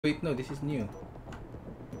Wait, no, this is new.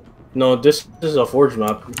 No, this is a forge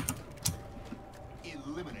map.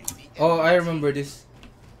 Oh, I remember this.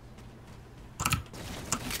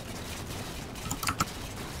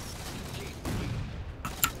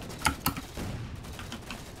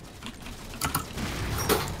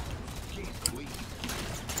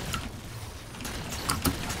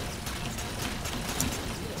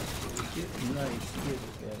 Nice,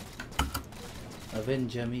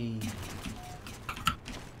 avenge me.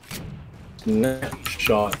 Next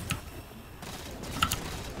shot.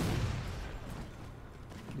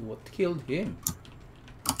 What killed him?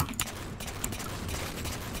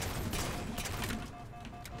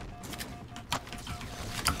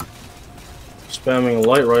 Spamming a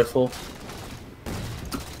light rifle.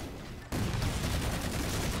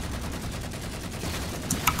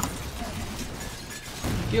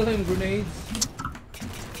 Kill him, grenades.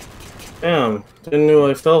 Damn, didn't know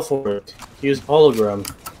I fell for it. He used hologram.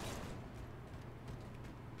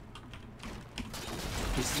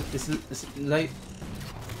 Is like...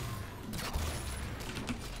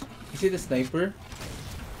 Is it a sniper?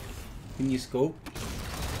 Can you scope?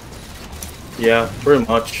 Yeah, pretty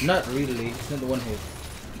much. Not really, it's not the one hit.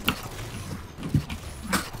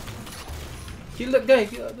 Kill that guy,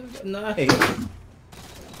 kill that guy. Nice.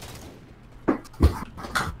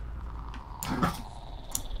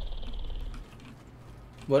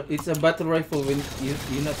 But it's a battle rifle when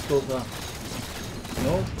you not scope, huh?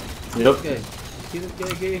 No? Yep. Okay. Kill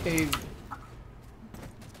that guy, Gabe.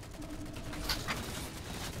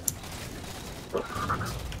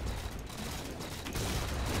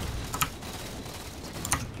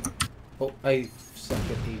 Oh, I suck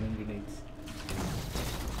at aiming grenades.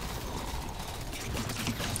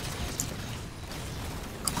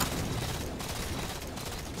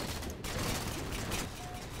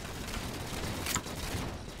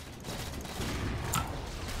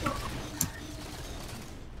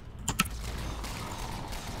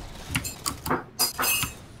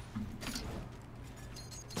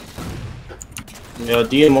 Yeah,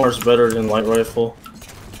 DMR is better than light rifle.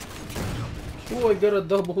 Oh, I got a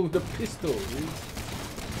double with the pistol.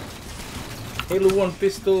 Halo 1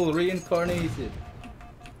 pistol reincarnated.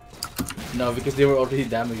 No, because they were already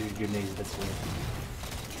damaged with grenades, that's why.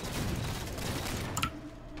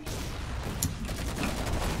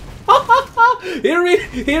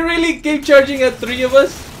 He really came charging at 3 of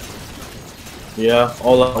us? Yeah,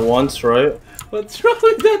 all at once, right? What's wrong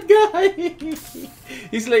with that guy?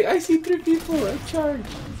 He's like, I see 3 people, I charge.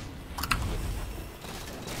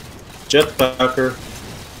 Jetpacker.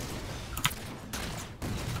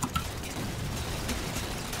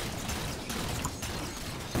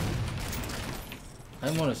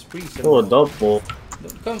 I'm on a spree. Oh, a double.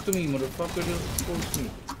 Don't come to me, motherfucker. Don't force me.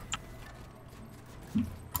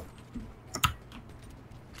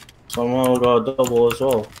 Somehow got a double as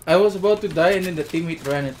well. I was about to die and then the teammate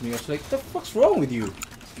ran at me. I was like, the fuck's wrong with you?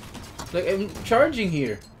 Like, I'm charging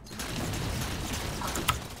here.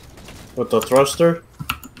 With the thruster?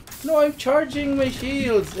 No, I'm charging my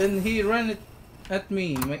shields and he ran it at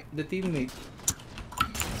me, the teammate.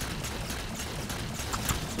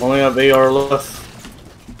 Only have AR left.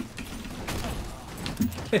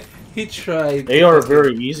 He tried. AR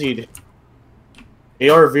very easy to...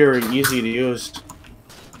 AR very easy to use.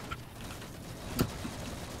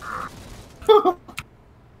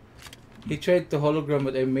 He tried the hologram,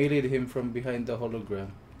 but I meleeed him from behind the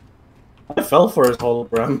hologram. I fell for his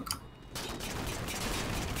hologram.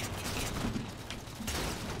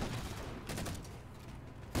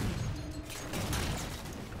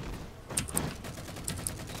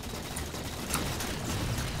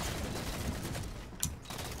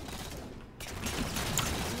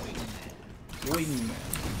 Wingman.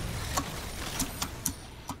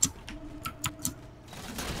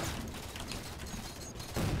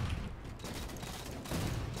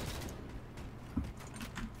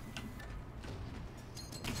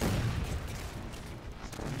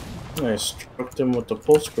 I struck him with the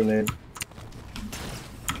pulse grenade.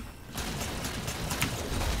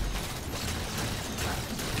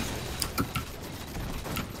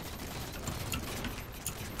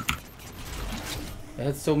 I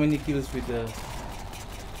had so many kills with the...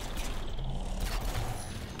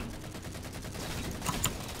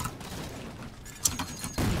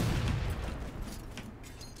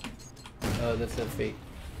 Oh, that's a fake.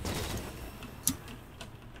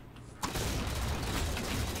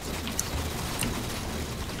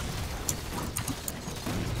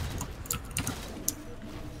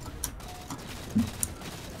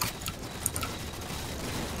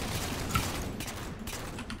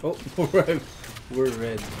 Oh, we're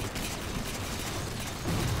red.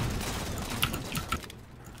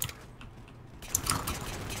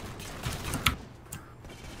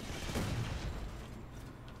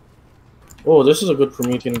 Oh, this is a good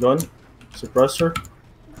Promethean gun. Suppressor.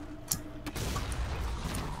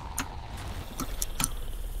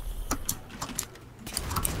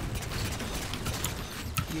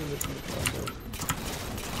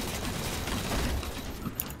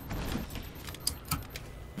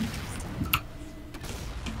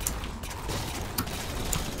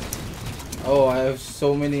 Oh, I have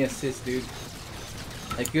so many assists, dude.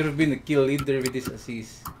 I could have been a kill leader with this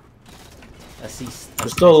assist. You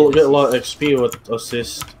still get a lot of XP with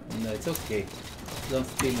assist. No, it's okay. Don't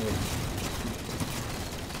spin win.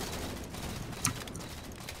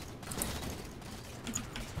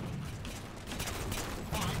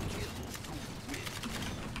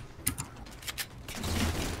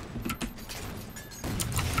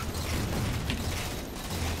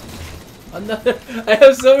 Another. I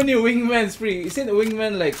have so many wingmans free. Isn't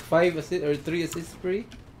wingman like 5 assists or 3 assists free?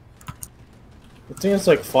 I think it's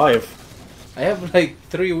like 5. I have like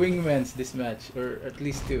 3 wingmans this match, or at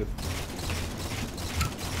least 2.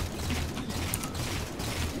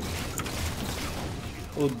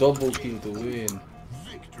 Oh, double kill to win.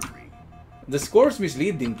 The score's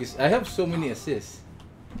misleading because I have so many assists.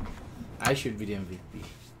 I should be the MVP.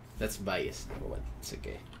 That's biased, but it's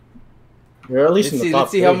okay. You're at least in the top.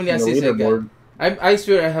 Let's see how many assists I got. I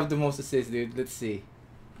swear I have the most assists, dude. Let's see.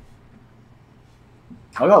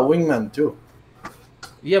 I got wingman too.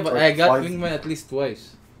 Yeah, but Like I got 5. wingman at least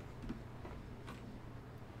twice.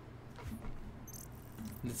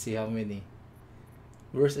 Let's see how many.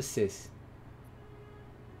 Where's assists?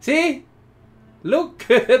 See? Look!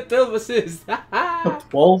 12 assists!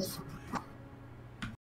 12?